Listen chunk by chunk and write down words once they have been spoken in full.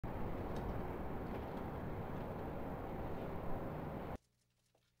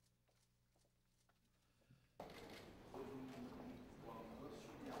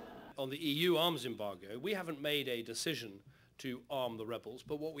on the EU arms embargo, we haven't made a decision to arm the rebels,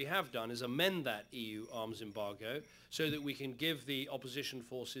 but what we have done is amend that EU arms embargo so that we can give the opposition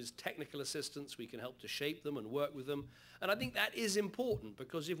forces technical assistance, we can help to shape them and work with them. And I think that is important,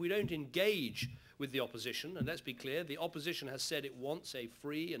 because if we don't engage with the opposition, and let's be clear, the opposition has said it wants a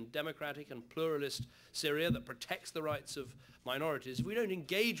free and democratic and pluralist Syria that protects the rights of minorities. If we don't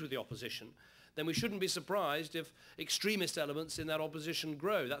engage with the opposition, then we shouldn't be surprised if extremist elements in that opposition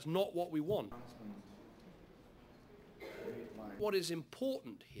grow. That's not what we want. What is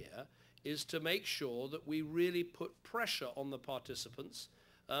important here is to make sure that we really put pressure on the participants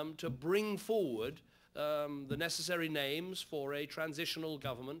to bring forward the necessary names for a transitional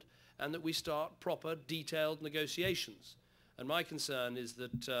government, and that we start proper, detailed negotiations. And my concern is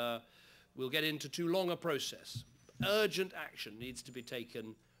that we'll get into too long a process. Urgent action needs to be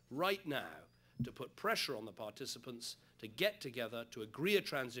taken right now to put pressure on the participants to get together, to agree a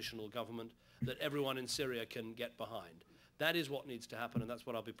transitional government that everyone in Syria can get behind. That is what needs to happen, and that's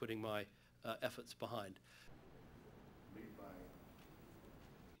what I'll be putting my efforts behind.